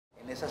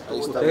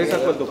Usted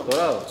sacó el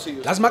doctorado.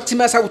 Las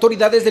máximas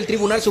autoridades del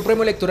Tribunal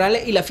Supremo Electoral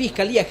y la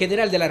Fiscalía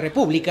General de la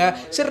República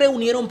se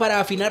reunieron para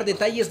afinar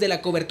detalles de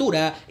la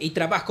cobertura y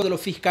trabajo de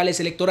los fiscales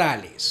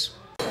electorales.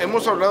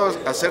 Hemos hablado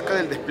acerca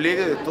del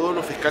despliegue de todos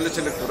los fiscales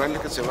electorales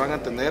que se van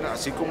a tener,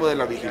 así como de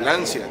la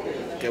vigilancia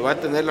que va a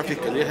tener la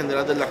Fiscalía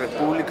General de la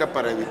República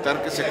para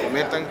evitar que se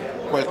cometan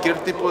cualquier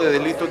tipo de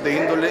delitos de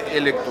índole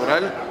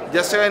electoral,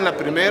 ya sea en la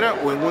primera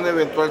o en una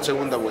eventual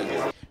segunda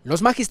vuelta.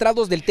 Los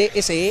magistrados del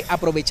TSE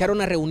aprovecharon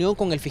la reunión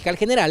con el fiscal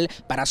general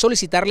para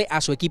solicitarle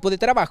a su equipo de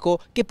trabajo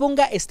que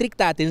ponga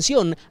estricta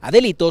atención a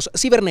delitos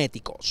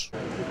cibernéticos,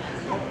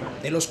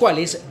 de los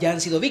cuales ya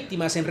han sido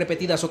víctimas en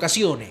repetidas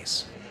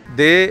ocasiones.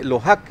 De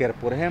los hackers,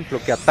 por ejemplo,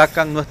 que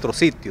atacan nuestros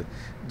sitios.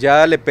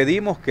 Ya le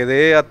pedimos que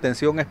dé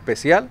atención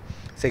especial,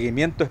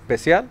 seguimiento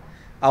especial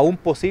a un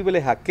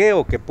posible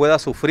hackeo que pueda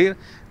sufrir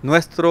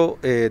nuestro,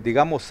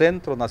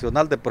 Centro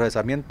Nacional de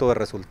Procesamiento de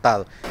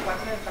Resultados.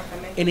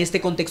 En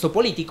este contexto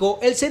político,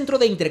 el Centro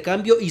de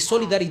Intercambio y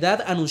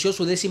Solidaridad anunció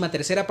su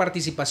 13ª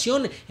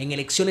participación en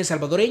elecciones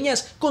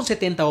salvadoreñas con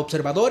 70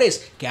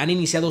 observadores que han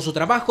iniciado su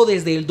trabajo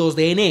desde el 2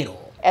 de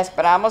enero.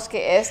 Esperamos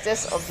que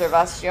estas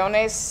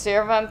observaciones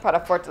sirvan para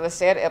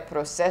fortalecer el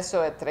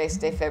proceso el 3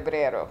 de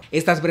febrero.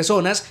 Estas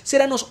personas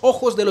serán los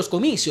ojos de los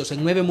comicios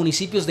en 9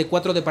 municipios de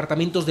 4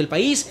 departamentos del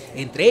país,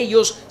 entre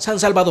ellos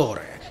San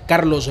Salvador.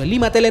 Carlos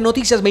Lima,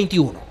 Telenoticias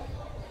 21.